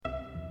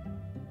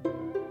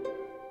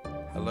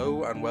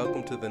Hello and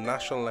welcome to the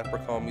National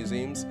Leprechaun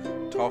Museum's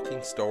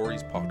Talking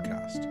Stories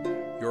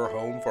podcast, your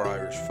home for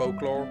Irish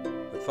folklore,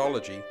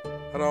 mythology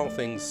and all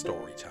things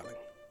storytelling.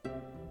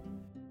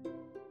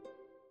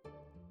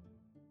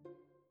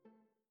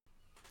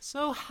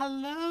 So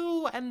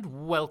hello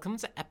and welcome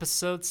to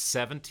episode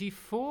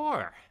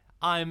 74.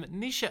 I'm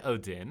Nisha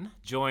O'Din,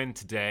 joined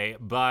today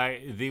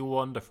by the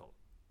wonderful,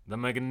 the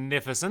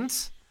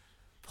magnificent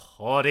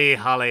Paddy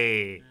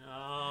Holly.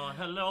 Oh,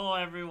 hello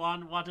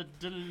everyone. What a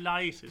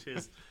delight it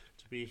is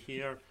to be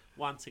here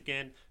once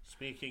again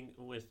speaking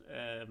with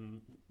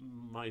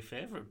my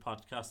favourite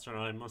podcaster,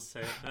 I must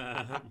say.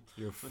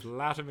 You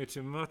flatter me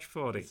too much,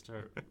 Paddy.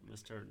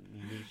 Mr.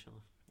 Nisha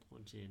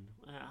O'Din.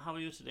 How are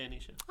you today,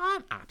 Nisha?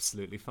 I'm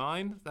absolutely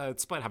fine,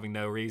 despite having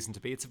no reason to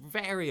be. It's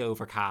very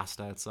overcast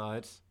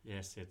outside.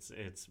 Yes, it's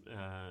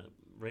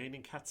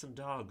raining cats and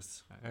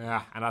dogs.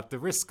 Yeah, and at the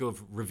risk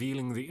of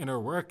revealing the inner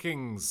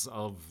workings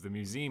of the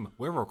museum,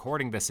 we're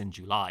recording this in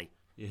July.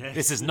 Yes.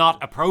 This is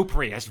not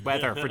appropriate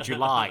weather for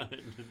July.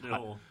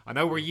 No. I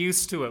know we're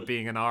used to it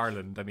being in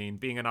Ireland. I mean,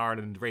 being in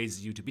Ireland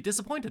raises you to be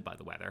disappointed by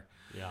the weather.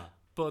 Yeah.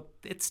 But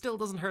it still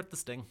doesn't hurt the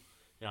sting.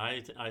 Yeah,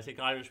 I think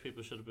Irish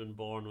people should have been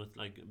born with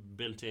like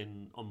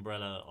built-in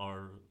umbrella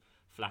or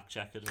flak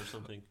jacket or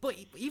something. But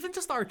even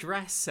just our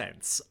dress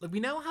sense, we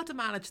know how to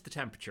manage the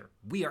temperature.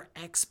 We are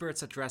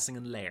experts at dressing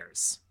in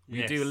layers.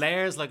 We do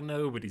layers like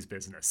nobody's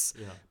business.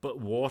 Yeah. But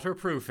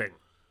waterproofing.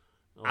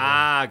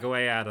 Go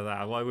way out of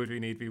that. Why would we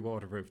need to be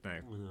waterproof now?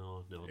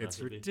 No. It's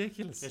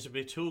ridiculous. It would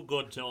be too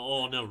good to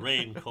own a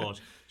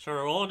raincoat.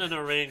 Sure, owning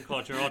a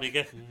raincoat, you're only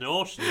getting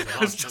notions.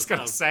 I was just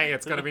going to say,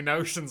 it's going to be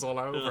notions all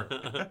over.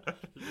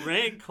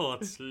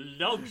 Raincoats,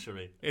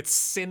 luxury. It's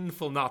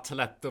sinful not to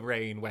let the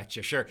rain wet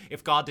you. Sure,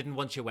 if God didn't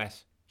want you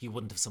wet, he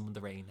wouldn't have summoned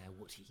the rain now,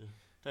 would he?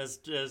 There's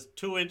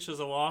 2 inches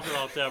of water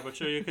out there, but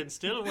sure, you can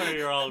still wear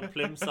your old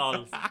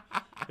plimsolls,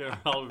 your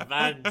old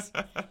Vans.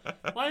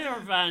 Why are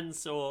Vans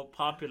so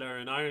popular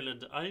in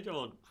Ireland? I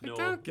don't know. I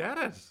don't get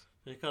it.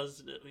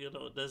 Because,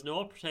 there's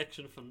no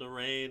protection from the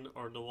rain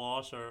or the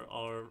water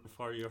or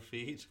for your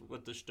feet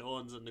with the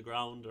stones in the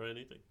ground or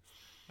anything.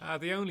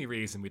 The only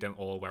reason we don't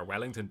all wear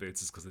Wellington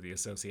boots is because of the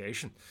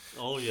association.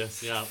 Oh,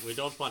 yes, yeah. We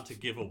don't want to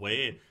give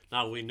away.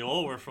 Now, we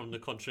know we're from the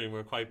country and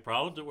we're quite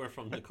proud that we're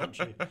from the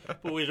country.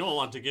 But we don't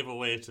want to give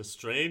away to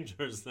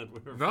strangers that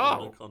we're from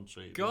the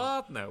country.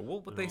 God, no.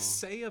 What would they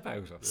say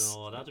about us?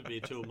 No, that'd be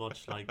too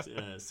much like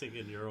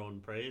singing your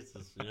own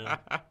praises. Yeah.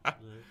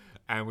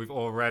 And we've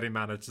already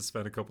managed to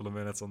spend a couple of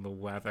minutes on the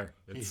weather.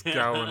 It's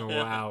going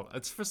well.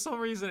 It's for some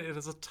reason it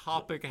is a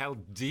topic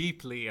held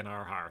deeply in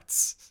our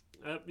hearts.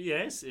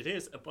 Yes, it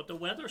is. But the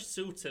weather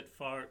suits it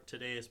for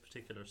today's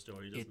particular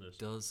story, doesn't it? It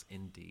does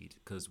indeed,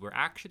 because we're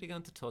actually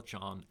going to touch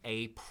on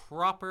a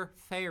proper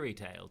fairy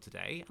tale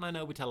today. And I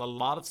know we tell a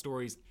lot of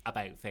stories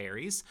about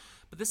fairies,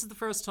 but this is the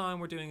first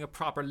time we're doing a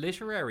proper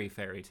literary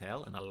fairy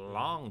tale in a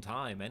long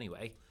time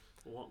anyway.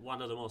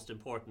 One of the most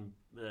important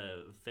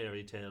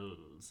fairy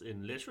tales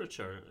in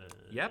literature,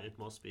 it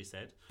must be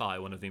said. By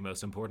one of the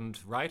most important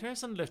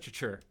writers in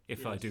literature,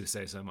 if I do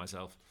say so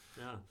myself.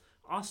 Yeah.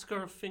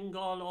 Oscar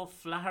Fingal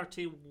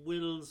O'Flaherty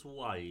Wills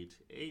Wilde,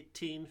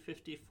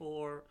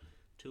 1854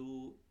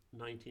 to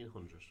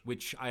 1900.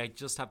 Which I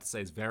just have to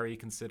say is very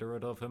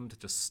considerate of him to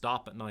just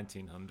stop at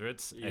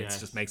 1900. It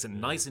just makes it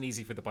nice and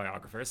easy for the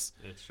biographers.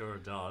 It sure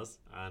does.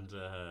 And,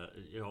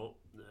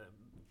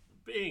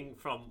 being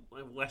from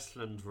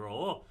Westland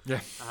Row,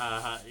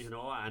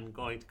 and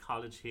going to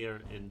college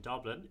here in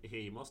Dublin,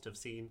 he must have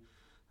seen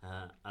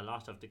a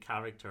lot of the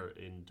character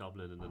in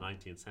Dublin in the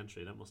 19th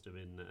century. That must have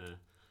been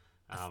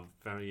a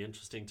very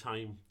interesting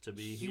time to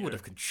be here. He would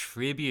have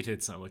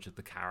contributed so much of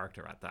the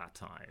character at that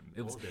time.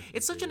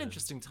 It's such an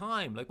interesting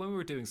time. Like when we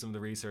were doing some of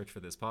the research for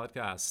this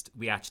podcast,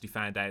 we actually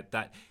found out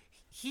that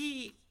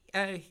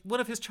one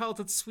of his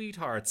childhood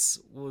sweethearts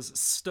was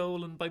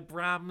stolen by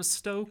Bram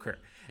Stoker.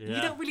 Yeah.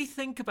 You don't really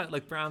think about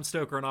like Bram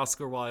Stoker and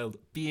Oscar Wilde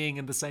being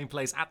in the same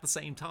place at the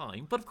same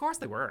time, but of course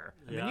they were,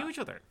 and they knew each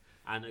other.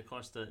 And of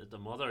course, the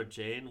mother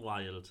Jane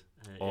Wilde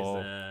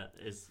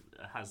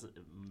has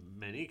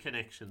many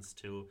connections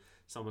to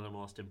some of the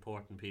most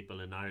important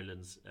people in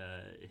Ireland's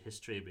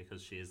history,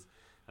 because she's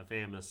a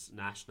famous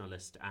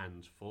nationalist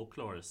and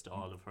folklorist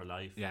all of her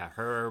life. Yeah,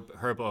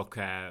 her book,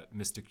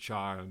 Mystic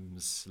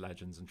Charms,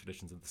 Legends and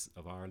Traditions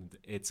of Ireland.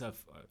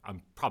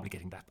 I'm probably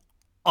getting that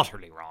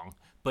utterly wrong,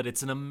 but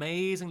it's an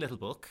amazing little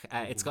book.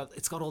 It's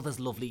got all those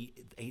lovely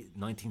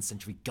 19th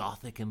century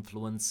Gothic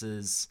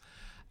influences.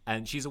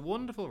 And she's a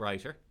wonderful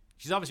writer.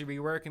 She's obviously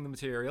reworking the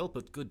material,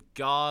 but good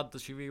God,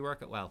 does she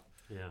rework it well?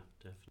 Yeah,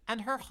 definitely.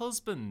 And her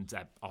husband,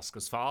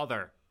 Oscar's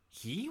father,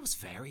 he was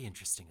very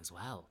interesting as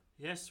well.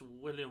 Yes,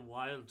 William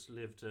Wilde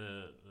lived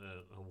a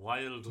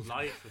wild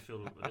life.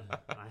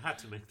 I had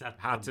to make that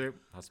Has to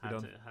be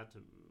done. Had to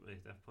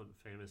make that pun.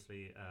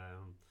 Famously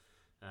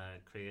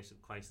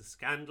created quite a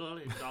scandal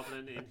in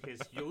Dublin in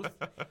his youth.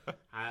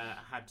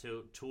 Had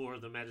to tour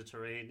the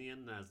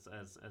Mediterranean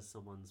as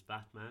someone's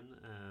Batman.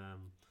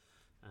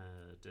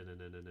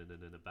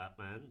 in a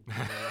Batman.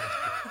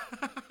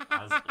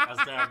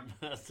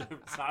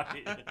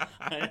 Sorry,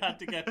 I had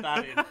to get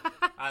that in.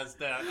 As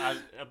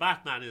a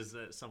Batman is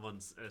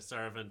someone's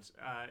servant.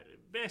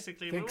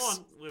 Basically, Think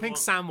we won't.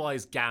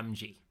 Samwise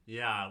Gamgee.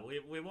 Yeah,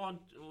 we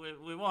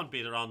won't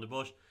beat around the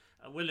bush.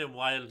 William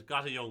Wilde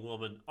got a young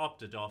woman up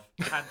the duff,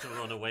 had to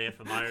run away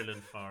from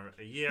Ireland for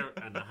a year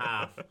and a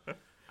half,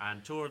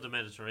 and toured the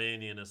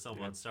Mediterranean as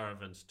someone's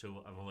servant to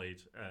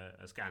avoid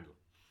a scandal.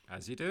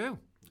 As you do.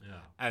 Yeah.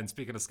 And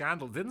speaking of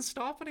scandal, didn't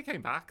stop when he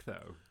came back,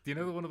 though. Do you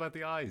know the one about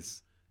the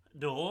eyes?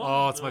 No.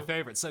 Oh, it's my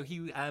favourite. So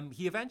he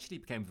eventually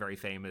became very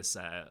famous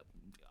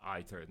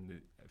eye, third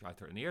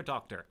and ear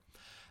doctor.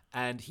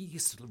 And he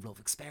used to love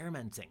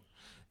experimenting.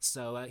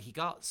 So he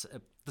got,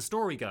 the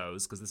story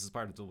goes, because this is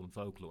part of Dublin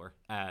folklore,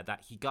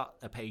 that he got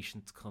a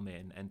patient to come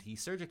in and he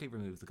surgically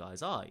removed the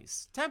guy's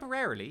eyes.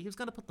 Temporarily, he was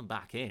going to put them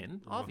back in,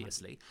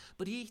 obviously.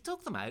 But he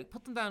took them out,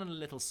 put them down in a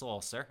little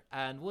saucer,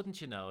 and wouldn't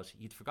you know it,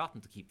 he'd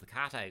forgotten to keep the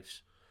cat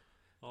out.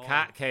 Oh.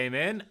 Cat came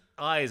in,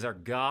 eyes are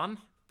gone.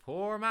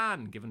 Poor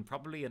man, given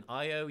probably an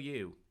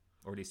IOU.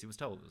 Or at least he was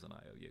told it was an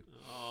IOU.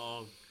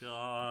 Oh,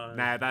 God.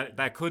 Now,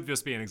 that could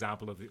just be an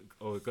example of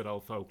good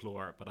old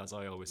folklore, but as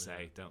I always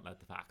say, don't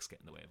let the facts get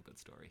in the way of a good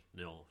story.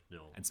 No.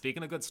 And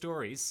speaking of good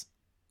stories,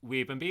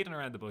 we've been beating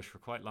around the bush for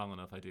quite long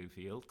enough, I do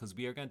feel, because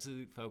we are going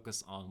to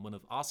focus on one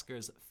of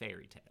Oscar's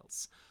fairy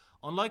tales.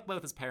 Unlike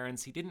both his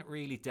parents, he didn't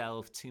really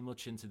delve too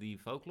much into the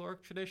folklore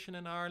tradition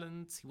in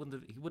Ireland. He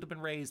would have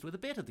been raised with a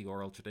bit of the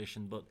oral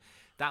tradition, but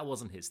that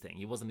wasn't his thing.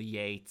 He wasn't a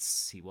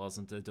Yeats, he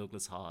wasn't a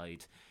Douglas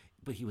Hyde.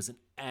 But he was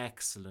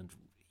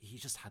he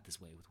just had this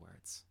way with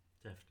words.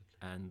 Definitely.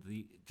 And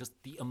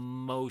the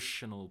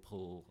emotional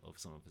pull of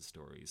some of his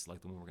stories,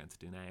 like the one we're going to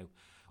do now,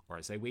 or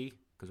I say we,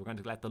 because we're going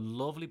to let the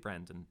lovely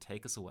Brendan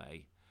take us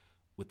away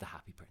with The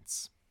Happy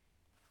Prince.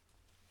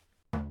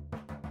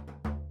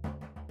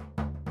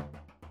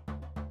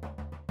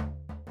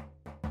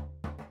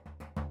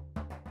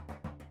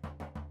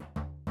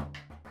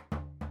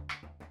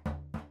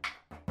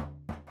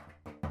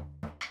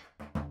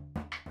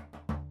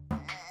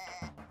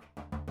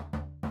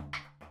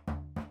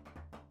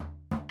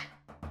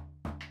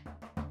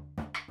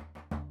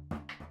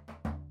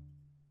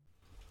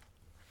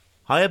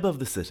 High above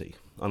the city,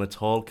 on a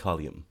tall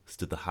column,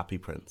 stood the Happy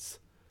Prince.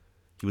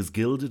 He was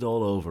gilded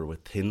all over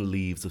with thin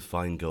leaves of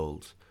fine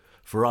gold.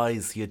 For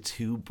eyes he had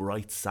 2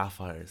 bright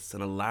sapphires,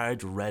 and a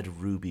large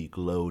red ruby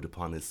glowed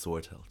upon his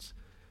sword hilt.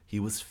 He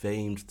was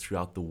famed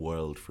throughout the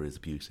world for his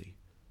beauty.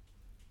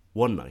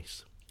 One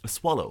night, a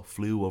swallow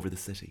flew over the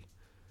city.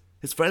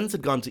 His friends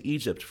had gone to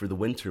Egypt for the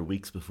winter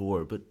weeks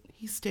before, but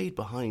he stayed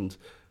behind.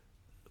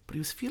 But he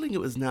was feeling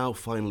it was now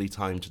finally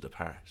time to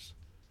depart.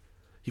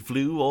 He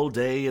flew all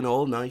day and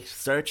all night,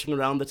 searching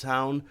around the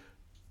town.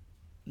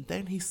 And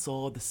then he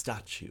saw the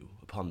statue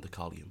upon the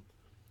column.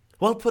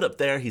 "Well put up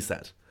there," he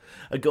said.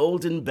 "A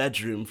golden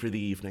bedroom for the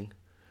evening."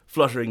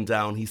 Fluttering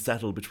down, he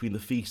settled between the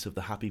feet of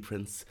the Happy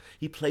Prince.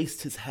 He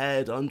placed his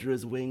head under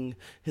his wing.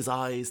 His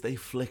eyes, they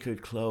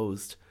flickered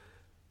closed.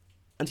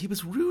 And he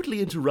was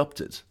rudely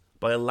interrupted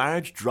by a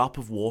large drop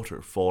of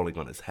water falling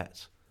on his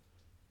head.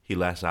 He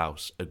let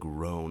out a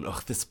groan.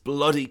 "Oh, this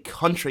bloody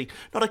country!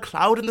 Not a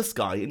cloud in the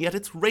sky, and yet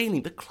it's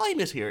raining. The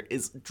climate here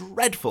is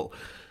dreadful."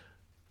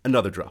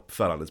 Another drop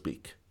fell on his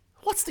beak.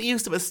 "What's the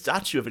use of a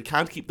statue if it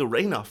can't keep the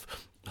rain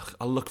off?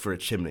 I'll look for a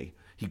chimney,"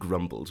 he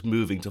grumbled,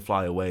 moving to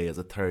fly away as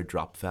a third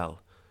drop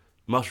fell.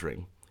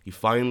 Muttering, he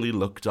finally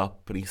looked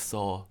up and he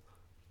saw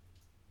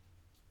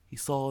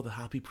the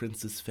Happy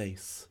Prince's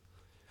face,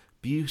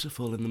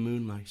 beautiful in the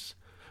moonlight,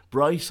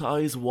 bright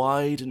eyes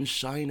wide and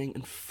shining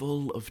and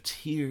full of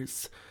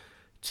tears.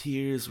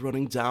 Tears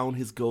running down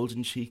his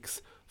golden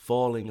cheeks,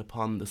 falling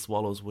upon the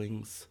swallow's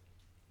wings.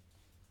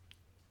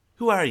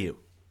 "Who are you?"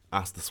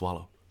 asked the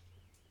swallow.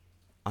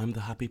 "I'm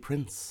the Happy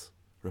Prince,"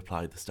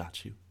 replied the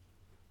statue.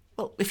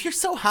 "Well, if you're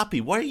so happy,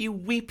 why are you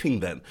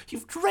weeping then?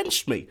 You've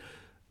drenched me."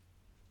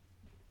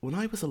 "When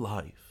I was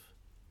alive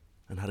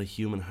and had a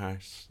human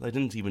heart, I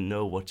didn't even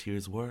know what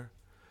tears were.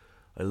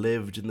 I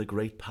lived in the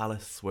great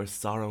palace where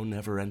sorrow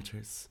never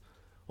enters.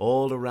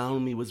 All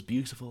around me was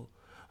beautiful.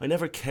 I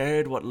never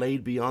cared what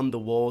laid beyond the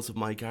walls of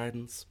my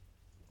gardens.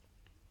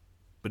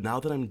 But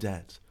now that I'm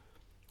dead,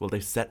 well,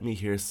 they've set me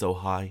here so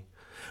high,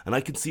 and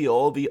I can see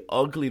all the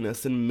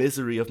ugliness and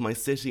misery of my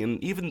city,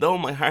 and even though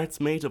my heart's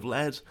made of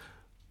lead,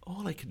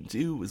 all I can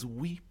do is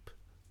weep.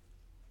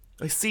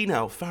 I see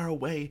now, far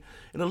away,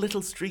 in a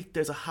little street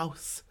there's a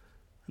house,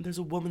 and there's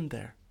a woman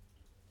there.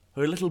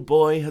 Her little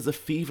boy has a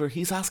fever.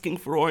 He's asking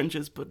for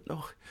oranges, but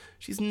oh,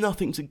 she's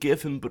nothing to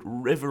give him but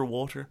river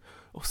water.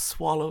 Oh,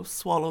 swallow,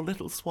 swallow,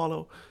 little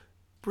swallow,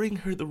 bring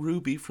her the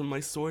ruby from my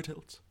sword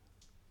hilt."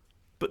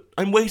 "But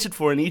I'm waited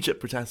for in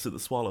Egypt," protested the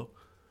swallow.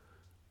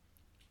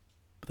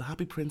 But the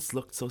Happy Prince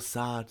looked so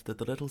sad that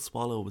the little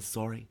swallow was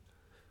sorry.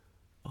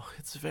 "Oh,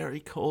 it's very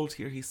cold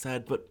here," he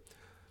said, "but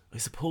I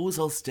suppose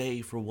I'll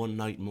stay for one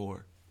night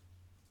more."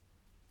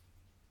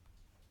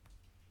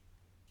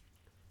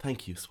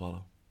 "Thank you,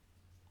 swallow."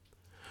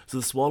 So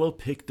the swallow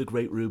picked the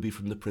great ruby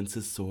from the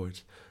prince's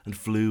sword and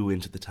flew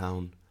into the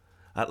town.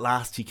 At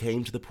last he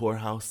came to the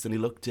poorhouse and he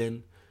looked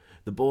in.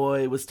 The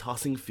boy was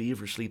tossing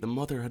feverishly. The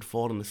mother had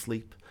fallen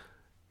asleep.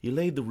 He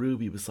laid the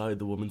ruby beside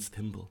the woman's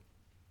thimble.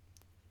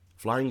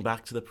 Flying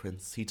back to the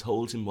prince, he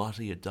told him what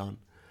he had done,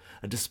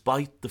 and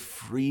despite the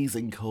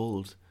freezing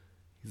cold,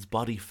 his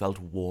body felt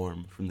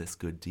warm from this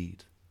good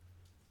deed.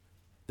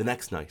 The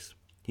next night,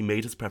 he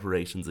made his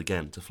preparations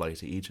again to fly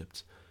to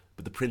Egypt,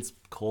 but the prince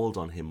called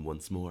on him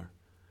once more.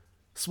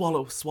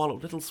 "Swallow, swallow,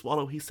 little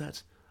swallow," he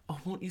said,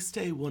 "oh, won't you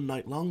stay one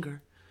night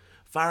longer?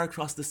 Far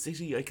across the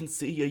city I can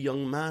see a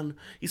young man.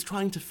 He's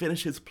trying to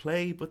finish his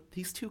play, but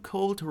he's too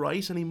cold to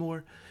write any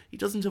more. He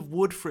doesn't have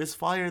wood for his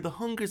fire. The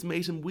hunger's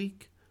made him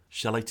weak."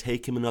 "Shall I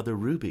take him another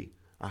ruby?"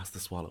 asked the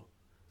swallow.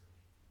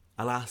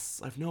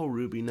 "Alas, I've no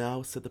ruby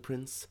now," said the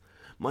prince.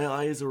 "My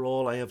eyes are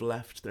all I have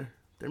left.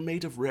 They're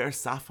made of rare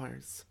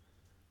sapphires.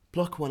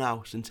 Pluck one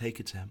out and take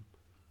it to him."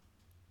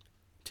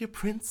 "Dear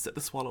prince," said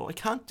the swallow, "I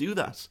can't do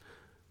that."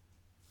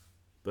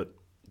 But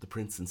the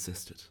prince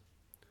insisted,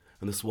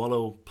 and the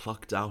swallow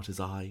plucked out his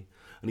eye,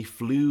 and he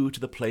flew to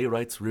the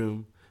playwright's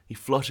room. He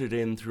fluttered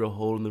in through a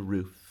hole in the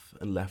roof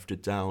and left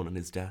it down on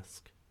his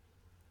desk.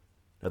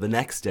 Now the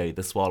next day,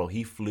 the swallow,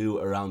 he flew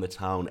around the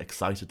town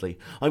excitedly.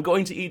 "I'm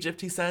going to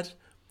Egypt," he said,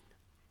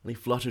 and he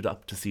fluttered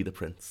up to see the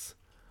prince.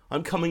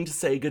 "I'm coming to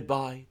say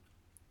goodbye."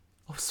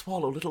 "Oh,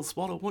 swallow, little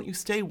swallow, won't you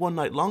stay one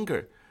night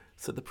longer?"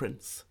 said the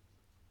prince.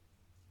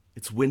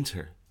 "It's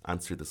winter,"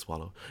 answered the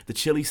swallow. "The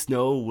chilly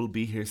snow will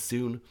be here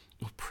soon.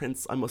 Oh,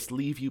 prince, I must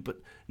leave you,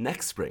 but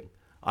next spring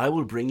I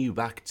will bring you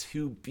back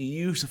 2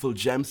 beautiful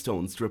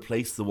gemstones to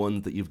replace the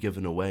ones that you've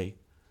given away."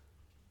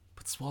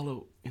 "But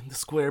swallow, in the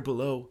square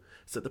below,"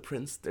 said the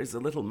prince, "there's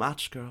a little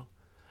match girl.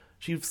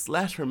 She's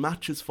let her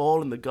matches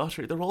fall in the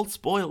gutter. They're all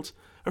spoiled.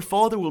 Her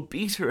father will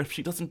beat her if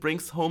she doesn't bring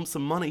home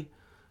some money."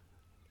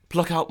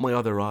 "Pluck out my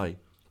other eye.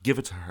 Give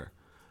it to her.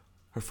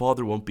 Her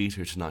father won't beat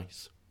her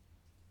tonight."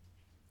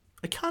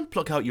 "I can't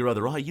pluck out your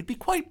other eye. You'd be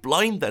quite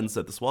blind then,"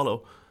 said the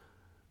swallow.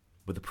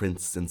 But the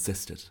prince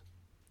insisted.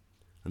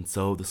 And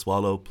so the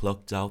swallow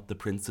plucked out the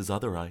prince's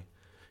other eye.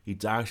 He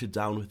darted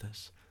down with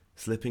it,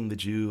 slipping the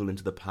jewel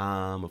into the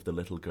palm of the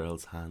little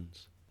girl's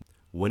hand.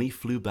 When he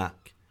flew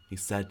back, he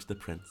said to the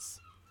prince,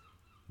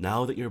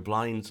 "Now that you're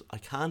blind, I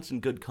can't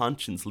in good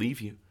conscience leave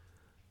you.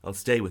 I'll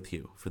stay with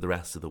you for the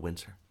rest of the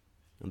winter."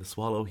 And the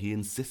swallow, he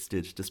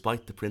insisted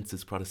despite the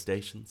prince's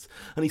protestations,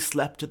 and he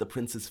slept at the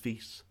prince's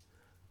feet.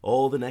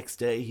 All the next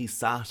day he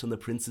sat on the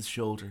prince's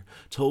shoulder,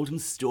 told him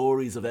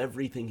stories of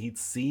everything he'd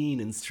seen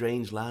in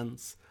strange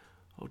lands.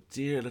 "Oh,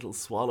 dear little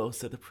swallow,"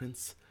 said the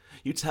prince,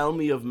 "you tell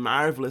me of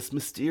marvellous,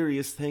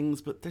 mysterious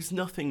things, but there's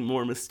nothing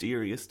more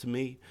mysterious to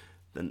me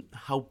than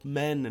how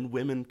men and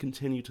women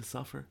continue to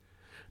suffer.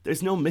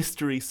 There's no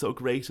mystery so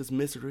great as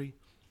misery.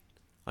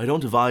 I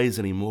don't have eyes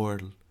any more.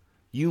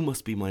 You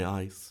must be my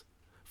eyes.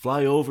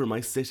 Fly over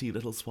my city,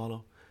 little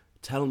swallow.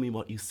 Tell me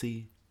what you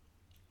see."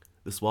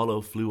 The swallow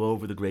flew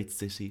over the great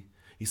city.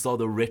 He saw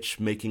the rich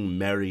making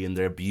merry in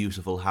their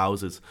beautiful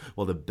houses,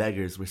 while the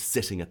beggars were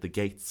sitting at the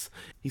gates.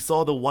 He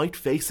saw the white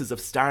faces of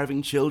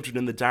starving children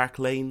in the dark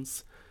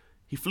lanes.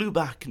 He flew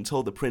back and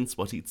told the prince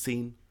what he'd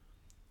seen.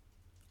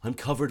 "I'm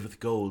covered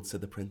with gold,"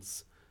 said the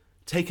prince.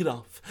 "Take it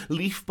off,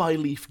 leaf by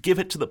leaf, give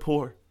it to the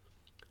poor."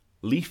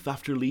 Leaf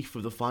after leaf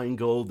of the fine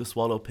gold the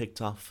swallow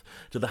picked off,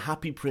 till the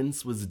happy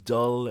prince was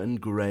dull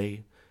and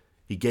grey.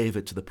 He gave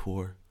it to the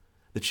poor.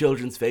 The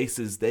children's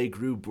faces, they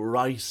grew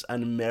bright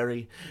and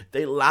merry.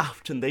 They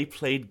laughed and they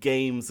played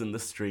games in the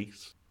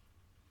street.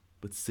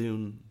 But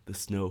soon the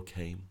snow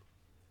came,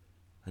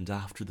 and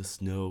after the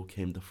snow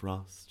came the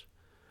frost,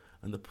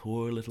 and the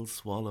poor little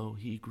swallow,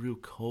 he grew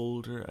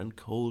colder and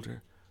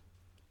colder.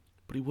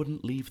 But he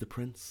wouldn't leave the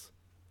prince.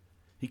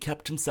 He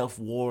kept himself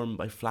warm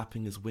by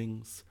flapping his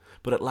wings,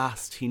 but at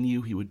last he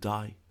knew he would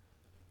die.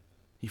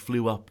 He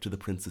flew up to the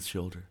prince's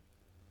shoulder.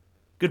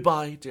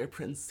 "Goodbye, dear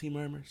prince," he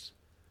murmured.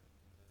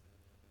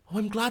 "Oh,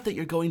 I'm glad that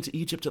you're going to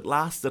Egypt at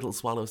last, little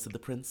swallow," said the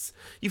prince.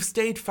 "You've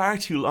stayed far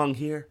too long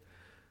here."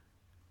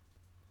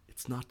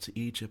 "It's not to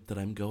Egypt that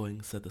I'm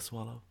going," said the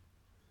swallow.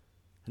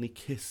 And he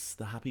kissed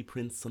the happy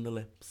prince on the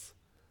lips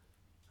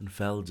and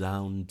fell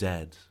down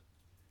dead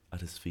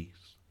at his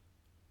feet.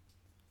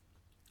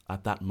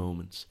 At that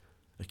moment,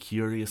 a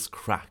curious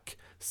crack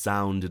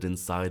sounded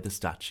inside the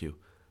statue,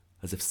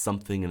 as if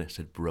something in it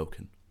had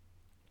broken.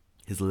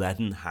 His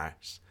leaden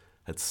heart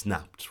had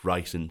snapped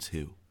right in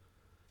two.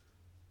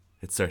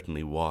 It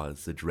certainly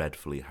was a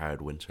dreadfully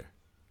hard winter.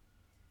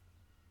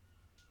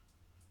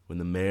 When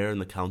the mayor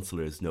and the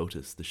councillors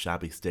noticed the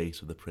shabby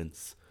state of the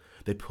prince,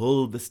 they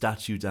pulled the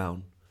statue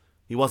down.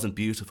 He wasn't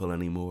beautiful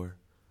anymore.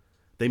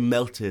 They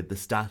melted the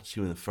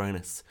statue in the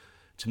furnace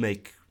to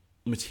make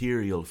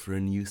material for a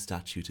new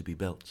statue to be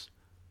built.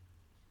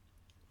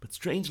 But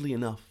strangely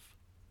enough,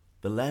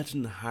 the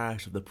leaden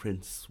heart of the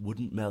prince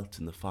wouldn't melt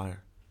in the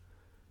fire.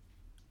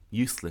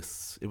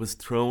 Useless, it was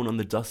thrown on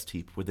the dust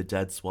heap where the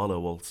dead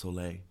swallow also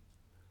lay.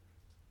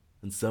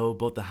 And so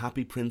both the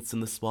happy prince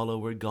and the swallow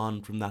were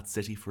gone from that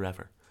city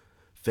forever,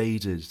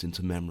 faded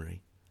into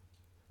memory.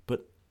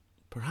 But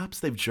Perhaps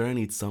they've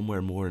journeyed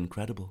somewhere more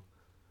incredible.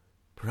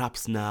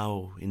 Perhaps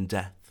now, in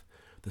death,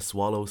 the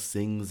swallow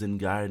sings in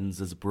gardens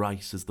as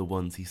bright as the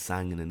ones he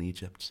sang in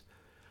Egypt.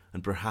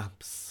 And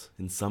perhaps,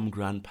 in some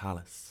grand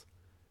palace,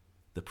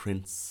 the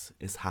prince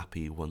is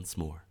happy once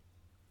more.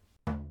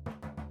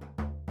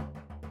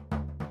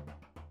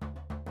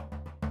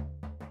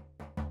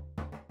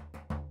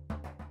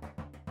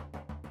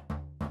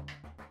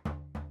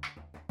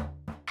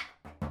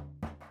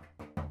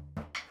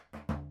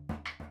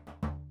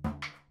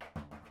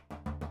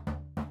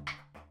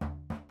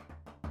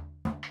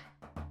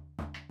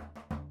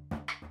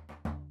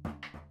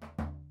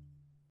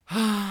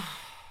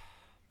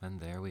 And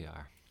there we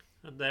are.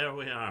 And there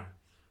we are.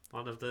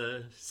 One of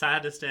the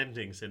saddest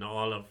endings in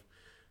all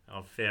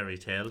of fairy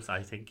tales,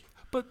 I think.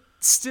 But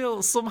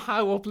still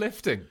somehow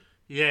uplifting.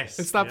 Yes.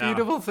 It's that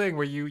beautiful thing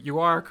where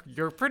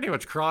you're pretty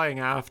much crying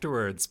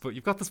afterwards, but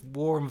you've got this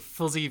warm,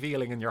 fuzzy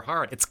feeling in your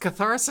heart. It's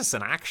catharsis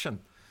in action.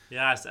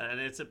 Yes, and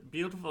it's a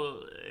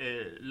beautiful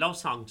love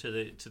song to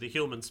the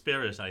human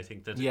spirit, I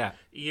think, that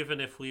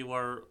even if we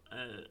were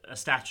a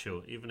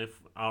statue, even if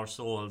our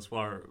souls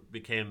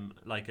became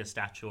like a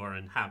statue or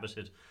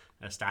inhabited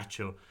a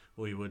statue,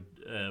 we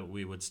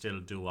would still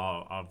do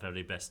our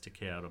very best to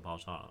care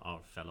about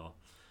our fellow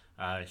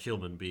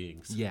human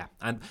beings. Yeah,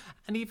 and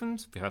even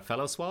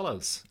fellow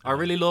swallows. I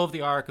really love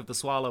the arc of the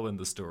swallow in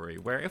the story,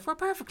 where, if we're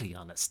perfectly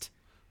honest,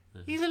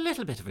 he's a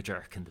little bit of a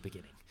jerk in the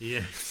beginning.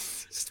 Yes.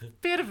 Just a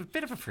bit of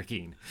a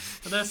frickin'.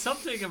 And there's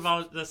something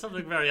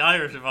very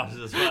Irish about it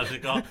as well. To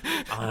go,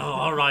 oh,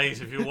 all right,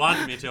 if you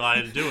want me to,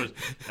 I'll do it.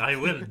 I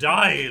will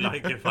die,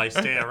 like, if I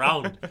stay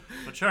around.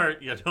 But sure,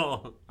 you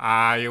know.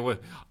 I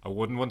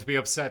wouldn't want to be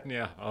upsetting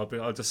you.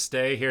 I'll just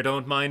stay here.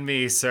 Don't mind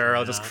me, sir.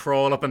 I'll just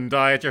crawl up and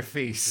die at your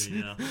feet.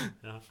 Yeah.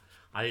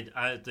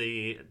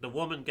 The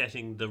woman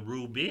getting the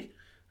ruby,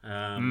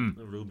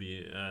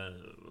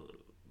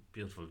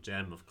 beautiful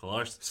gem, of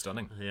course.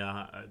 Stunning.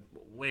 Yeah,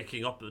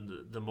 waking up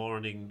in the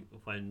morning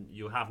when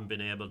you haven't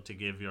been able to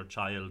give your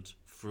child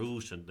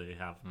fruit and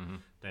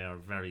they are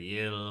very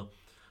ill.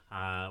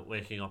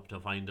 Waking up to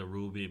find a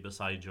ruby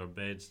beside your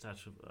bed. That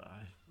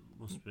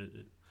must be.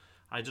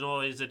 I don't know.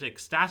 Is it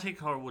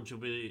ecstatic, or would you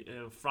be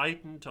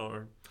frightened,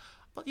 or?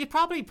 Well, you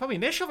probably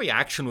initial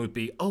reaction would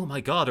be, oh my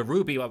god, a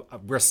ruby,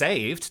 we're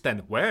saved.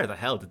 Then where the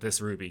hell did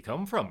this ruby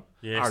come from?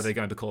 Yes. Are they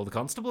going to call the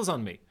constables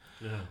on me?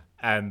 Yeah.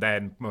 And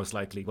then most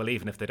likely, well,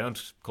 even if they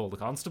don't call the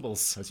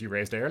constables, as you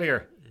raised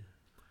earlier,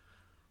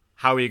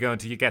 how are you going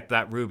to get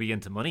that ruby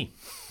into money?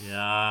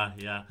 Yeah.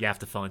 You have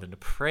to find an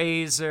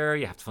appraiser.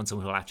 You have to find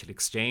someone who will actually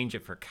exchange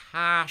it for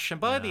cash.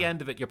 And by the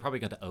end of it, you're probably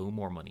going to owe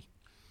more money.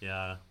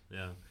 Yeah.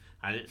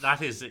 And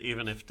that is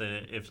even if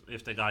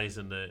the guys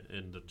in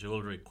the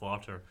jewellery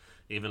quarter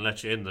even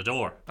let you in the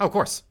door. Oh, of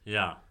course.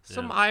 Yeah.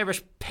 Some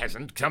Irish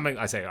peasant coming,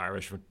 I say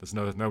Irish, there's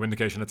no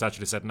indication it's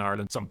actually set in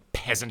Ireland. Some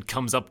peasant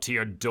comes up to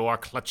your door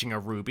clutching a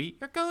ruby.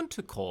 You're going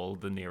to call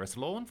the nearest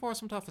law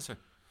enforcement officer.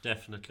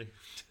 Definitely.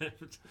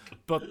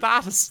 But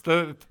that is,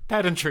 the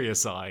pedantry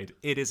aside,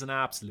 it is an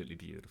absolutely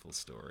beautiful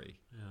story.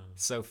 Yeah.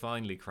 So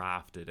finely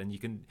crafted. And you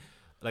can,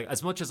 like,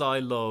 as much as I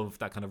love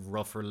that kind of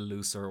rougher,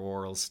 looser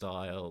oral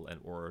style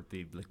or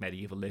the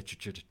medieval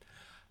literature,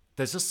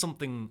 there's just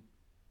something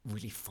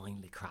really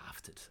finely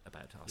crafted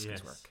about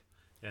Oscar's work.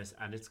 Yes,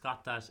 and it's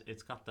got that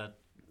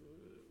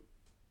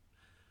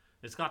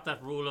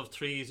rule of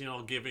threes,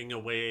 giving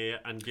away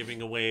and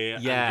giving away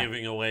and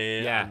giving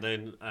away, and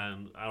then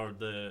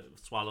the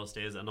swallow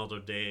stays another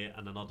day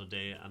and another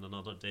day and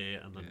another day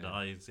and then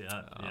dies.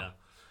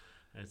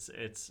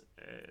 It's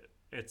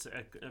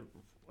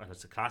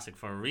a classic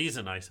for a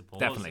reason, I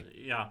suppose.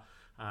 Definitely.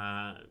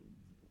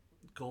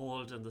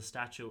 Gold and the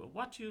statue.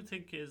 What do you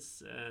think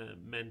is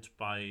meant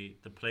by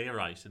the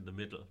playwright in the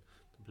middle?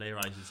 The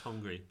playwright is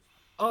hungry.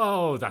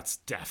 Oh, that's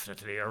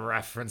definitely a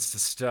reference to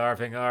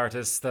starving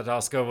artists that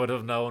Oscar would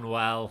have known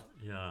well.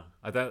 Yeah.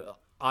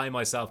 I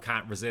myself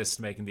can't resist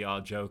making the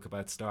odd joke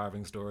about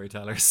starving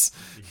storytellers.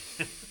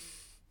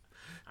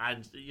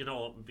 And,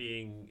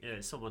 being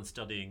someone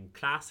studying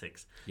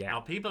classics. Yeah. Now,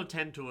 people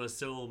tend to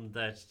assume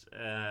that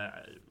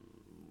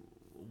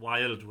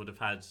Wilde would have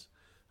had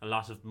a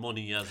lot of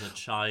money as a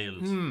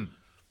child,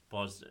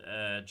 but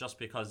just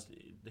because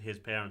his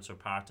parents are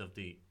part of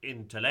the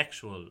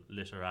intellectual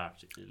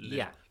literati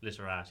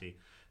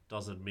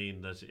doesn't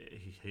mean that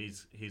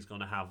he's going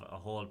to have a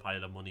whole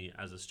pile of money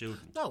as a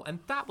student. No, and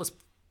that was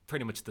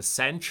pretty much the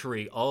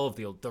century of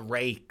the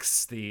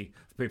rakes, the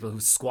people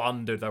who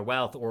squandered their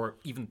wealth, or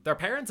even their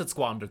parents had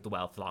squandered the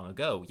wealth long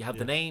ago. You have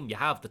the name, you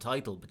have the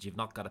title, but you've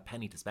not got a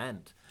penny to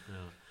spend.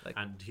 Yeah.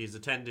 And he's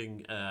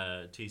attending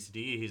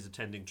TCD. He's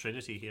attending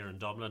Trinity here in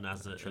Dublin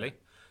as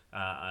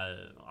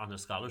on a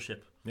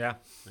scholarship. Yeah.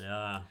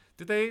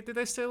 Did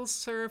they still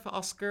serve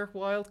Oscar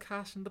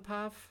Wildcat in the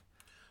Pav?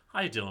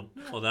 I don't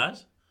know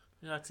that.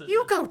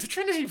 You go to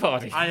Trinity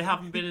party. I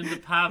haven't been in the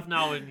Pav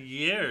now in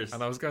years.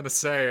 And I was going to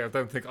say, I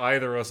don't think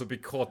either of us would be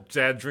caught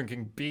dead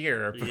drinking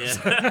beer.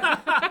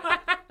 Yeah.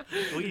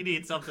 We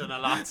need something a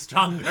lot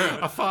stronger.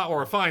 a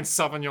fine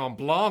Sauvignon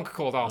Blanc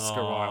called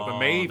Oscar Wilde. And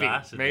maybe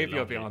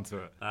I'll be onto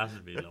it. That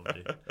would be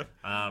lovely.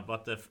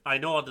 But I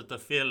know that the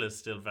Phil is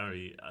still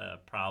very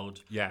proud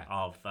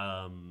of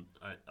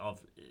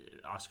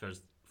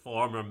Oscar's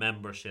former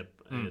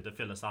membership, the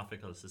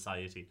Philosophical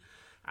Society.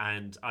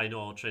 And I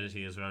know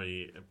Trinity is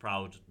very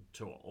proud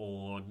to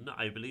own,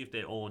 I believe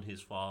they own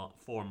his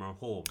former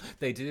home.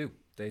 They do.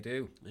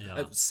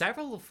 Yeah.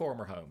 Several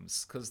former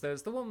homes, because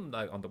there's the one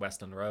on the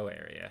Western Row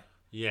area.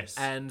 Yes.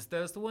 And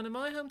there's the one in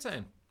my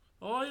hometown.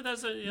 Oh,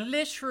 there's a... Yeah.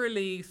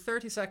 Literally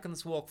 30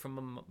 seconds walk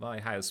from my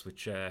house,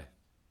 which...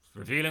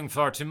 revealing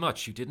far too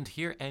much. You didn't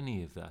hear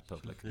any of that,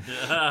 public.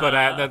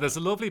 But there's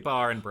a lovely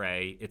bar in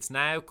Bray. It's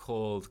now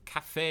called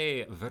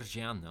Cafe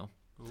Vergiano.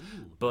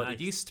 Ooh, but nice.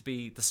 It used to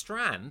be the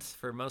Strand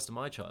for most of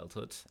my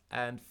childhood,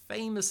 and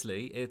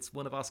famously it's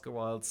one of Oscar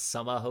Wilde's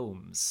summer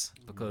homes,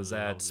 because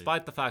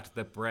despite the fact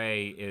that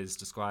Bray is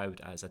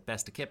described as at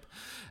best a kip,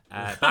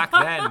 back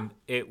then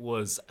it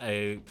was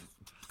a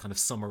kind of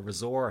summer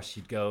resort.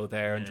 You'd go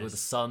there, enjoy the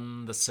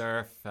sun, the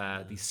surf,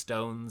 these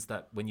stones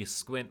that when you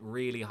squint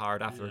really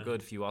hard after a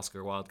good few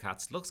Oscar Wilde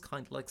cats, looks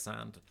kind of like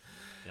sand.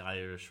 The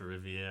Irish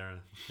Riviera.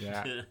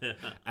 Yeah.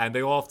 And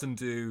they often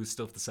do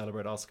stuff to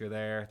celebrate Oscar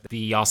there.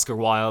 The Oscar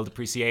Wilde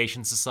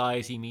Appreciation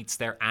Society meets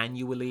there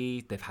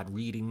annually. They've had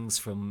readings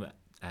from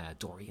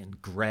Dorian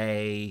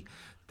Gray.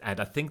 And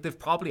I think they've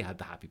probably had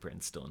the Happy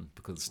Prince done,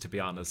 because, to be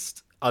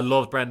honest, I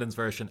love Brendan's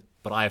version,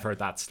 but I've heard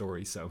that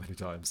story so many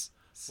times.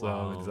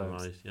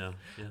 Right,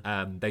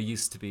 yeah. There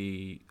used to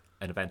be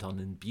an event on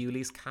in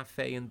Bewley's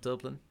Cafe in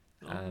Dublin.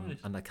 Right.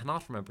 And I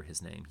cannot remember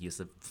his name. He is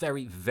a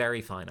very,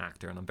 very fine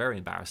actor, and I'm very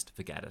embarrassed to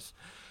forget it.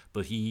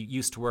 But he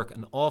used to work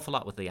an awful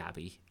lot with the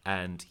Abbey,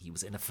 and he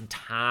was in a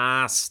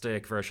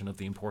fantastic version of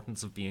The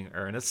Importance of Being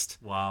Earnest.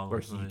 Wow. Where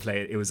he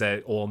played, it was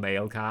an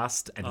all-male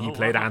cast, and he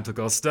played Aunt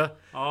Augusta.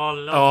 Oh,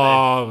 lovely.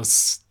 Oh, it was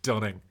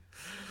stunning.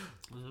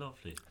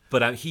 Lovely.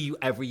 But he,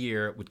 every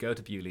year, would go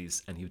to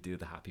Bewley's, and he would do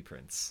The Happy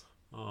Prince.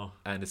 Oh.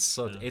 And it's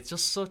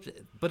just such...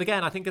 But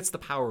again, I think it's the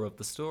power of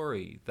the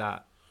story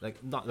that...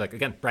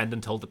 again,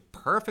 Brendan told it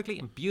perfectly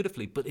and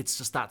beautifully, but it's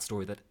just that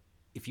story that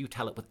if you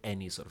tell it with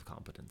any sort of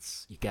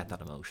competence, you get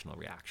that emotional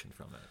reaction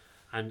from it.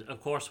 And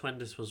of course, when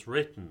this was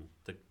written,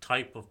 the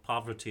type of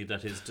poverty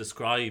that is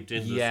described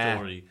in the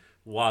story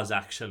was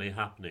actually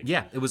happening.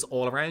 Yeah, it was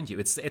all around you.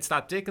 It's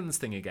that Dickens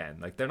thing again.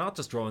 Like, they're not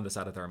just drawing this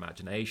out of their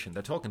imagination.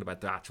 They're talking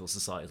about the actual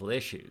societal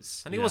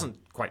issues. And he wasn't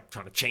quite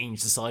trying to change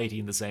society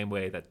in the same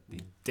way that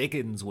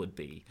Dickens would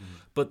be.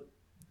 But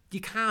you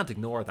can't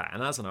ignore that,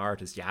 and as an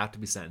artist you have to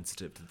be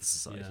sensitive to the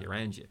society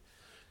around you.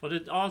 But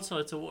it's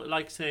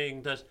like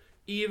saying that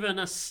even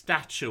a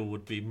statue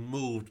would be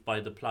moved by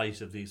the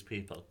plight of these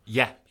people.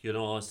 Yeah.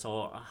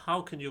 So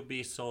how can you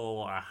be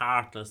so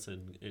heartless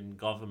in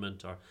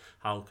government, or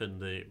how can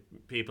the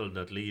people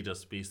that lead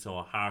us be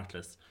so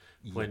heartless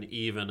when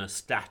even a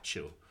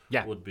statue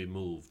would be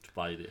moved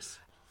by this?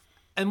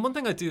 And one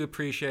thing I do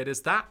appreciate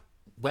is that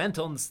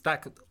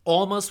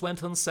almost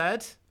went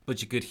unsaid,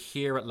 but you could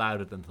hear it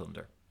louder than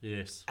thunder.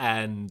 Yes.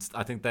 And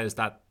I think there's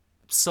that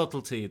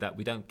subtlety that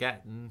we don't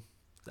get in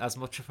as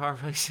much of our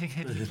writing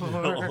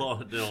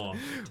anymore. No.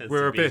 It tends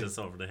We're to a beat bit, us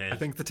over the head. I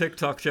think the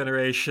TikTok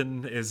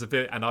generation is a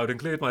bit, and I would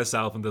include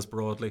myself in this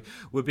broadly,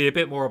 would be a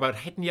bit more about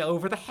hitting you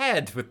over the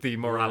head with the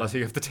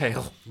morality of the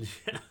tale.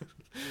 Yeah.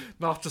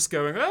 Not just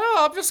going,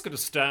 I'm just going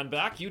to stand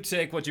back, you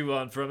take what you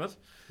want from it.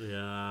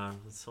 Yeah,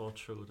 that's so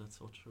true.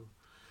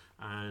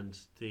 And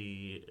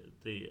the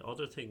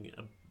other thing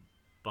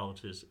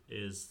about it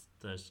is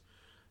that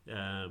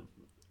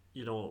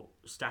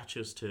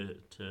statues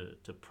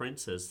to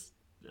princes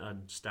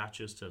and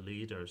statues to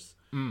leaders,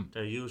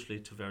 they're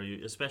usually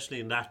especially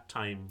in that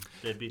time,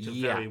 they'd be to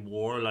very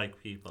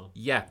warlike people.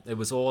 Yeah, it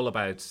was all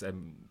about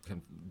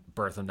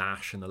birth of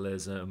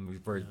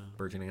nationalism,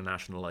 burgeoning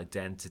national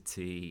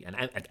identity,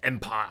 and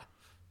empire.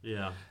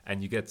 Yeah.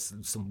 And you get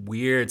some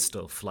weird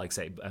stuff like,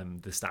 say,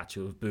 the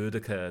statue of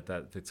Boudica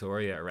that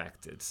Victoria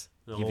erected.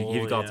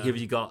 You've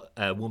got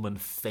a woman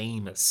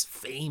famous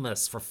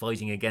for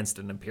fighting against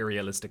an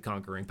imperialistic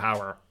conquering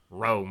power,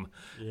 Rome,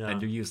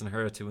 and you're using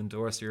her to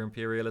endorse your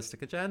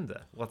imperialistic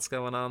agenda. What's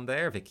going on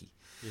there, Vicky?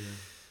 Yeah.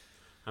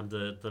 And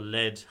the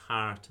lead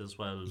heart as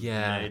well.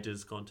 Yeah. Lead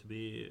is going to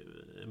be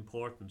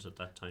important at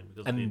that time,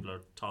 because people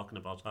are talking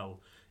about how,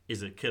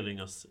 is it killing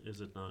us?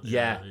 Is it not?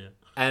 Yeah.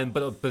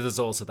 But there's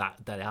also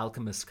that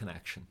alchemist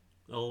connection.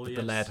 Oh, yes.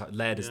 The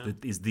lead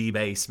is the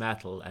base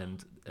metal,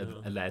 and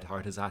a lead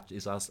heart is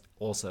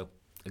also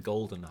a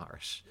golden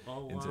heart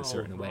in a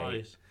certain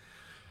way.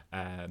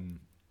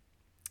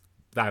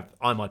 That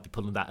I might be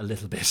pulling that a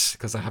little bit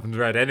because I haven't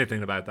read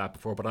anything about that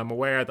before, but I'm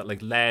aware that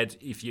like lead,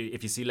 if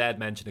you see lead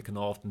mentioned, it can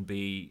often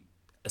be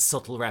a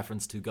subtle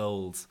reference to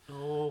gold.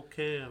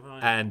 Okay, right.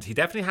 And he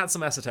definitely had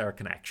some esoteric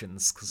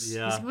connections because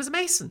he was a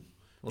mason.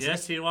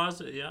 Yes, he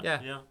was.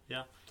 Yeah.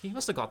 He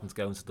must have gotten to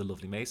go into the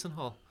lovely Mason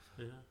Hall.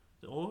 Yeah.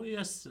 Oh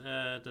yes,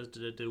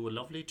 they do a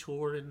lovely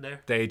tour in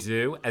there. They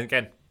do, and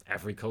again,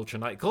 every culture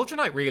night. Culture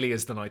night really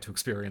is the night to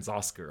experience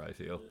Oscar, I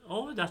feel.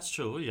 Oh, that's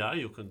true. Yeah,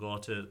 you can go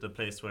to the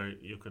place where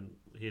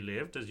he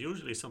lived. There's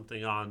usually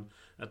something on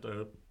at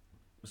the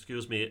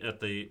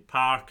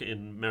park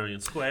in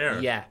Merrion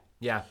Square. Yeah.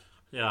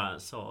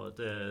 So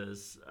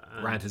there's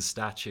around his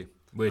statue,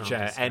 which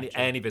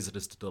any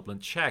visitors to Dublin,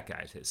 check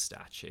out his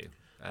statue.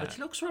 Which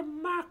looks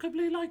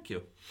remarkably like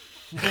you.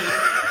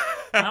 I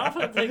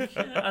often think,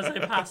 as I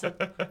pass it,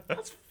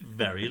 that's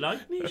very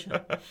like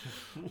Nisha.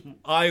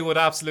 I would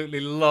absolutely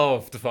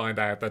love to find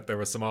out that there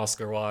was some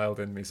Oscar Wilde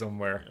in me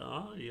somewhere.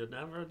 Oh, you'd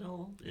never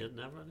know.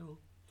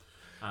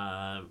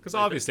 Because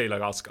obviously,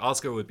 like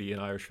Oscar would be an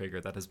Irish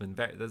figure that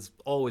that's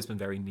always been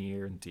very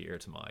near and dear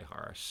to my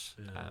heart.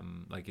 Yeah.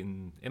 Like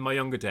in my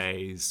younger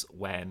days,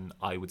 when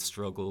I would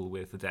struggle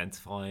with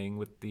identifying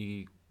with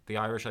the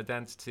Irish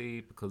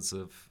identity because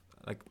of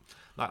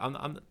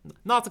I'm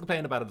not to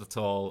complain about it at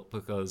all,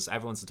 because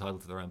everyone's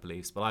entitled to their own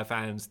beliefs, but I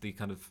found the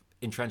kind of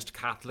entrenched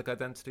Catholic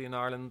identity in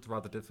Ireland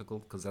rather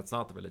difficult, because that's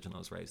not the religion I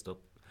was raised up.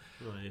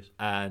 Right.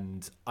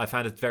 And I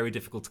found it very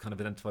difficult to kind of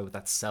identify with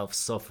that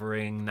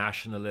self-suffering,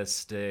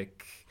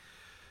 nationalistic,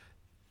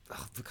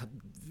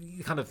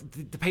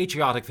 the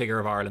patriotic figure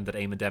of Ireland that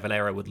Eamon de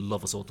Valera would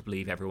love us all to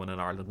believe everyone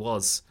in Ireland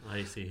was.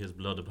 I see his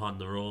blood upon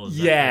the rose.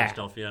 Yeah. That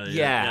kind of stuff.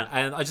 Yeah.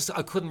 And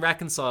I couldn't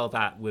reconcile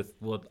that with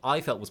what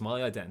I felt was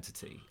my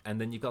identity.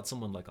 And then you've got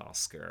someone like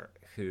Oscar,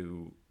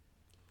 who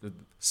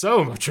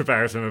so much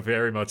about him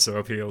very much so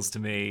appeals to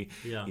me.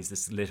 Yeah. He's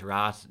this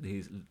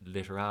literati,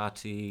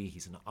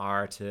 he's an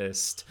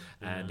artist,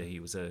 and he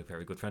was a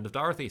very good friend of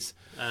Dorothy's.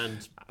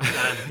 And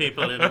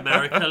people in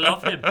America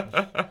love him.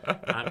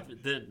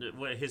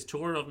 His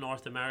tour of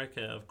North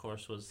America, of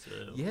course,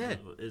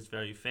 is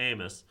very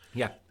famous.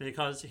 Yeah.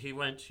 Because he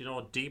went,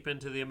 deep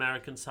into the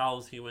American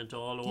South. He went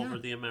all over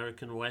the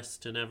American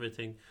West and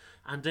everything.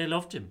 And they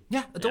loved him.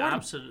 Yeah, adored him.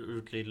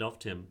 Absolutely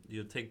loved him.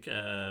 You'd think...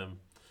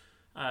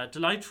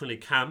 delightfully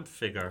camp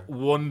figure.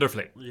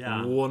 Wonderfully. In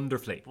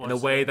a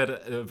way that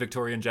that a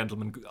Victorian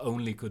gentleman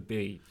only could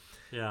be.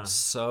 Yeah.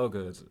 So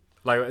good.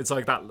 Like, it's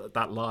like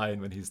that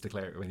line when he's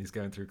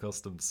going through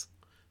customs.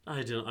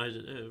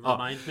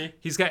 Remind me.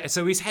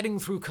 He's heading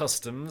through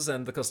customs,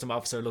 and the custom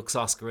officer looks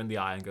Oscar in the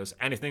eye and goes,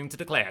 "Anything to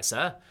declare,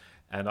 sir?"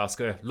 And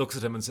Oscar looks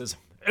at him and says,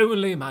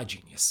 "Only my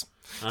genius."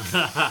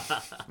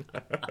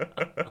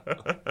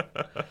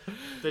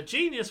 The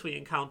genius we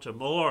encounter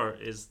more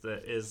is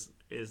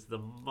the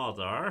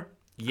mother.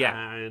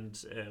 Yeah.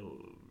 And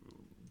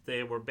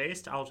they were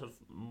based out of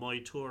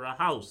Moytura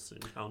House in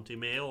County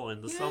Mayo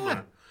in the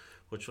summer,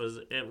 which was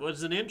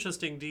an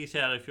interesting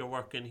detail if you're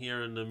working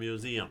here in the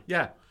museum.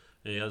 Yeah.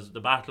 Because the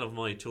Battle of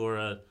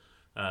Moytura,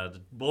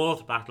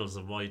 both battles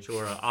of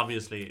Moytura,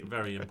 obviously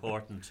very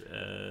important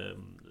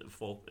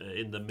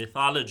in the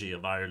mythology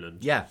of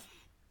Ireland. Yeah.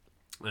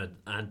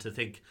 And to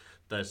think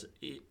that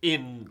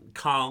in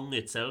Cong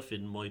itself,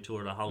 in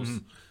Moytura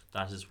House,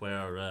 that is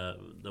where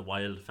the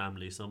Wilde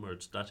family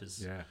summered. That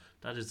is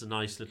a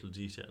nice little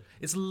detail.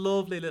 It's a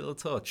lovely little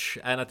touch,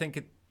 and I think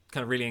it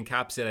kind of really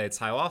encapsulates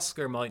how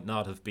Oscar might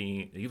not have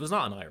been. He was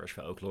not an Irish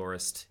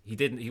folklorist.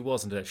 He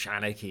wasn't a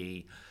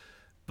Shanachie,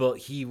 but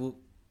he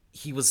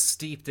was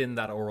steeped in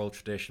that oral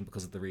tradition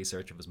because of the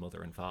research of his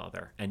mother and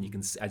father. And you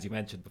can, as you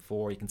mentioned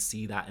before, you can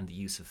see that in the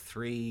use of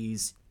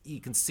threes.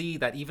 You can see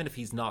that even if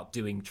he's not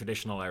doing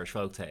traditional Irish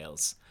folk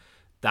tales,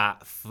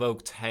 that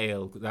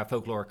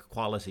folkloric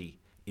quality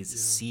is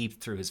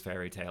seeped through his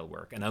fairy tale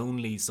work, and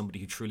only somebody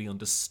who truly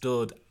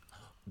understood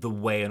the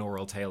way an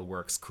oral tale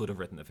works could have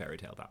written a fairy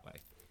tale that way.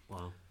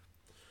 Wow.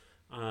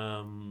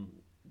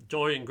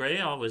 Dorian Gray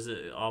always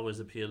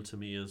appealed to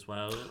me as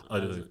well.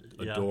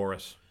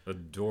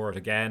 Adore it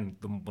again.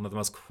 One of the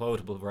most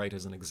quotable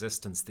writers in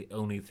existence. The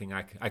only thing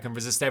I can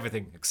resist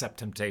everything except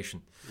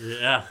temptation.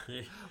 Yeah.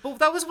 Well,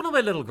 that was one of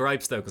my little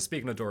gripes, though, because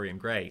speaking of Dorian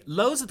Gray,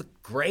 loads of the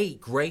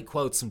great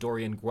quotes from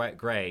Dorian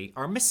Gray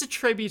are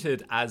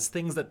misattributed as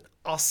things that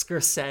Oscar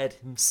said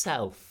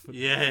himself.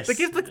 Yes. They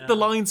give the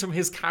lines from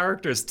his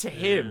characters to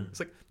him. It's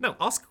like, no,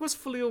 Oscar was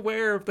fully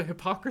aware of the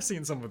hypocrisy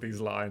in some of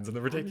these lines and the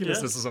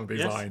ridiculousness of some of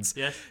these lines.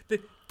 Yes.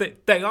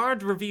 They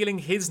aren't revealing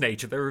his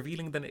nature, they're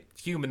revealing the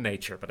human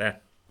nature, but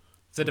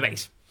it's a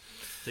debate.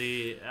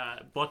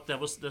 But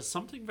there's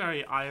something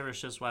very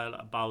Irish as well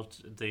about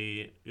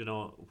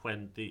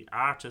when the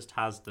artist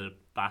has the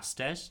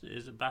Bastet.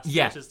 Is it Bastet?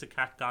 Yeah. Is the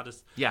cat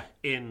goddess? Yeah.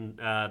 In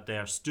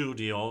their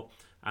studio,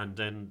 and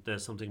then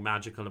there's something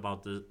magical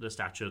about the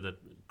statue that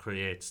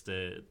creates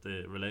the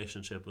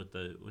relationship with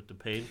the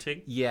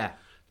painting. Yeah.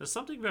 There's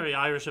something very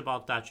Irish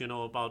about that,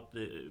 about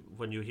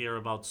when you hear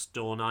about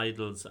stone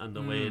idols and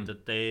the way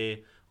that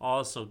they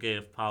also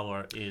gave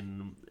power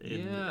in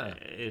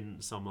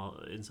some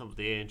of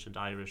the ancient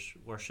Irish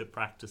worship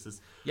practices.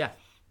 Yeah,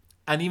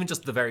 and even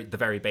just the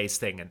very base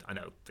thing, and I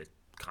know it's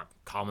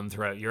common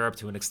throughout Europe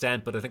to an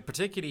extent, but I think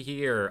particularly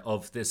here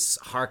of this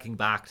harking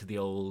back to the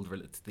old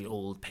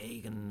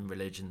pagan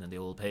religion and the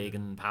old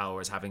pagan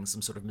powers having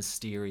some sort of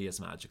mysterious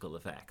magical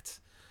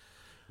effect.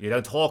 You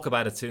don't talk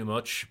about it too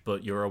much,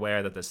 but you're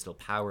aware that there's still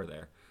power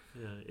there.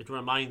 Yeah, it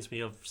reminds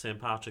me of St.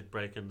 Patrick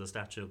breaking the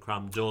statue of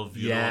Crom Dubh,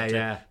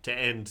 to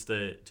end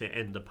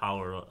the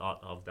power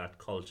of that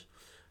cult.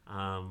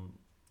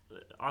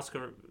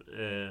 Oscar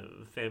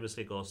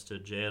famously goes to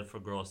jail for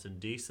gross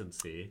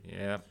indecency.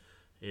 Yeah.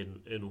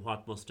 In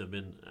what must have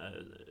been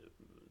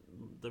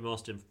the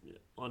most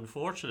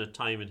unfortunate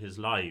time in his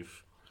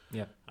life.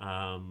 Yeah.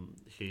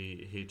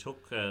 He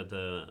took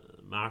the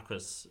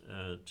Marquess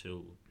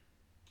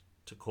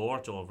to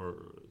court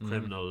over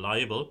criminal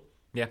libel.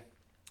 Yeah.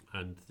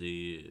 And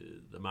the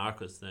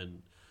Marquess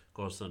then, of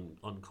course,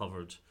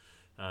 uncovered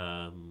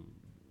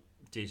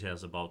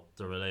details about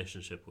the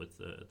relationship with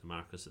the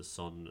Marquess's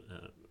son,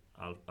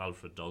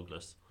 Alfred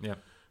Douglas. Yeah.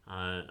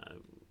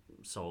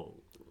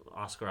 So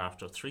Oscar,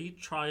 after 3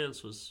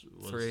 trials, was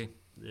 3.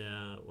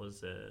 Yeah,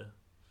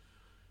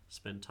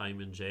 spent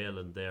time in jail,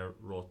 and there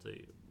wrote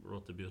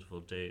the beautiful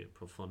De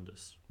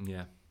Profundis.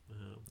 Yeah.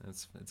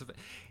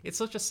 It's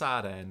such a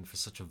sad end for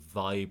such a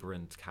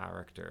vibrant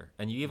character,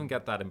 and you even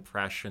get that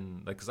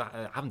impression, like, because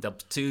I haven't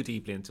delved too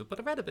deeply into it, but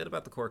I read a bit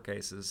about the court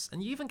cases,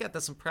 and you even get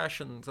this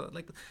impression that,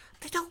 like,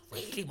 they don't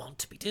really want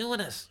to be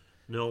doing it.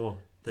 No,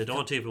 they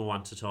don't even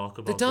want to talk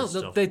about this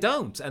stuff. They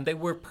don't, and they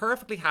were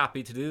perfectly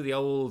happy to do the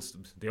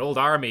old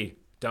army.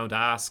 Don't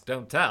ask,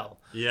 don't tell.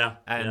 Yeah.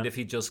 And if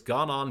he'd just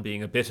gone on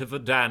being a bit of a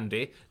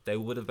dandy, they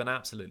would have been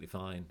absolutely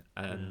fine.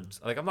 And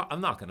like, I'm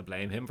not going to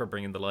blame him for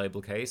bringing the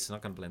libel case. I'm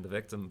not going to blame the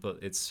victim, but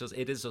it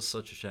is just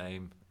such a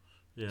shame.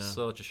 Yeah.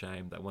 Such a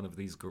shame that one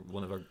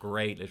of our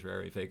great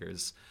literary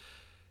figures,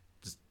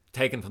 just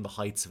taken from the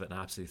heights of it and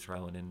absolutely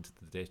thrown into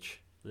the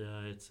ditch.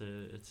 Yeah, it's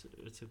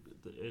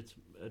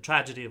a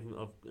tragedy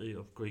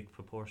of Greek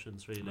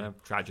proportions, really.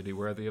 Tragedy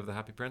worthy of the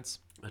Happy Prince.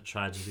 A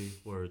tragedy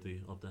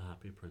worthy of the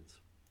Happy Prince.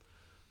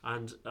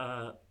 And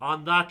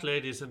on that,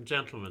 ladies and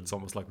gentlemen, it's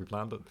almost like we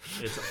planned it.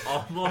 It's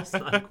almost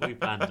like we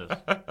planned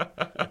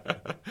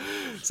it.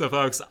 So,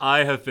 folks,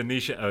 I have been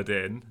Nisha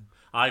O'Din.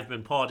 I've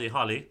been Paddy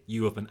Holly.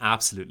 You have been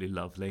absolutely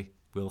lovely.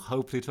 We'll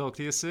hopefully talk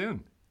to you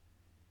soon.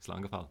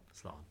 Slán go fóill.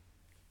 Slán.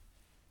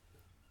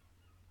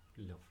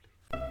 Lovely.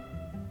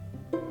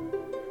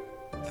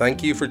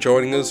 Thank you for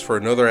joining us for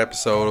another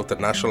episode of the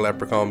National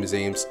Leprechaun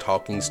Museum's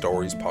Talking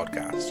Stories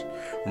podcast.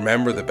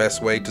 Remember, the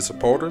best way to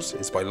support us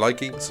is by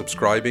liking,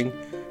 subscribing,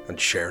 and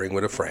sharing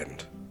with a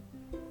friend.